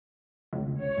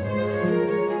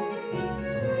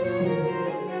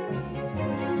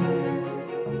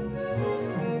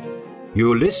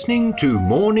You're listening to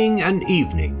Morning and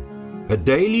Evening, a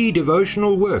daily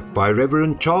devotional work by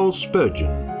Reverend Charles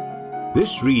Spurgeon.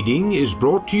 This reading is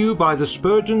brought to you by the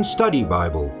Spurgeon Study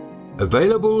Bible,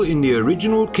 available in the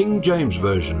original King James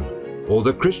Version or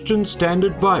the Christian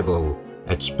Standard Bible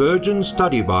at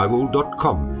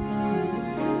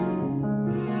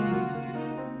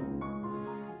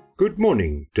spurgeonstudybible.com. Good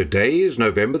morning. Today is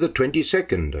November the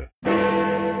 22nd.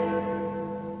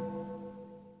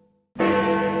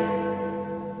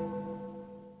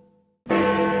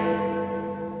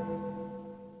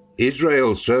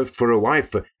 Israel served for a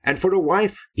wife, and for a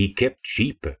wife he kept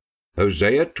sheep.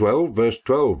 Hosea 12 verse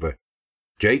 12.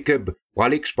 Jacob,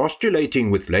 while expostulating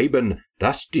with Laban,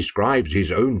 thus describes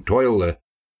his own toil.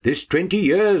 This 20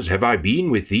 years have I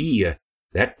been with thee.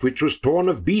 That which was torn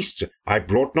of beasts I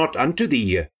brought not unto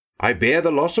thee. I bear the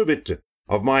loss of it.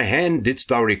 Of my hand didst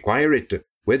thou require it,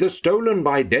 whether stolen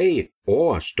by day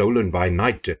or stolen by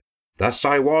night. Thus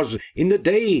I was. In the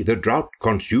day the drought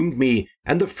consumed me,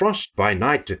 and the frost by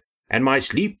night, and my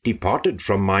sleep departed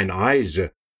from mine eyes.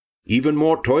 Even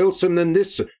more toilsome than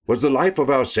this was the life of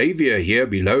our Saviour here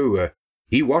below.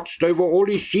 He watched over all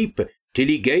his sheep, till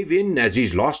he gave in as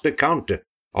his last account.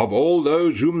 Of all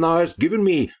those whom thou hast given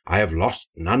me, I have lost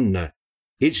none.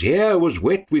 His hair was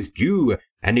wet with dew,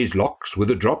 and his locks with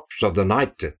the drops of the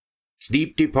night.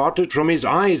 Sleep departed from his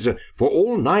eyes, for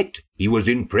all night he was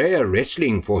in prayer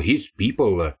wrestling for his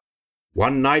people.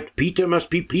 One night Peter must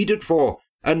be pleaded for,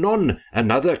 anon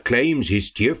another claims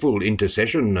his tearful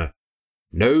intercession.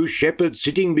 No shepherd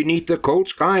sitting beneath the cold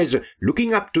skies,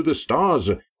 looking up to the stars,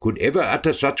 could ever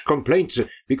utter such complaints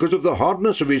because of the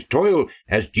hardness of his toil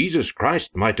as Jesus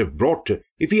Christ might have brought,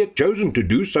 if he had chosen to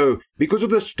do so, because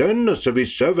of the sternness of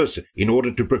his service in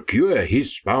order to procure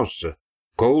his spouse.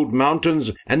 Cold mountains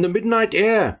and the midnight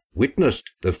air witnessed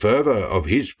the fervour of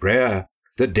his prayer.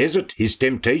 The desert his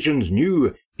temptations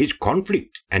knew, his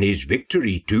conflict and his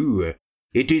victory too.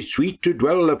 It is sweet to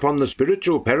dwell upon the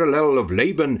spiritual parallel of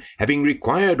Laban having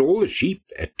required all the sheep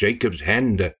at Jacob's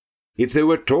hand. If they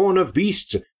were torn of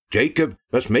beasts, Jacob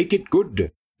must make it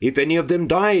good. If any of them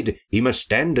died, he must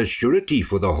stand as surety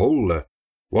for the whole.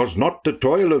 Was not the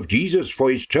toil of Jesus for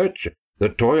his church the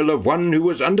toil of one who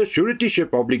was under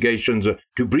suretyship obligations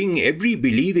to bring every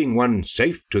believing one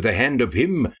safe to the hand of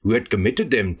him who had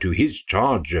committed them to his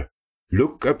charge?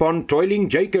 Look upon toiling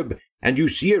Jacob, and you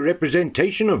see a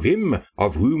representation of him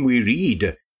of whom we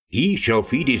read, "He shall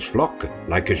feed his flock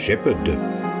like a shepherd."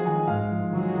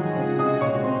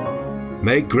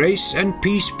 May grace and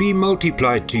peace be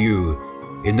multiplied to you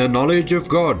in the knowledge of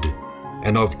God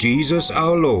and of Jesus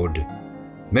our Lord.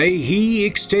 May he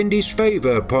extend his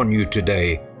favor upon you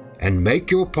today and make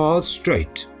your paths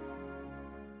straight.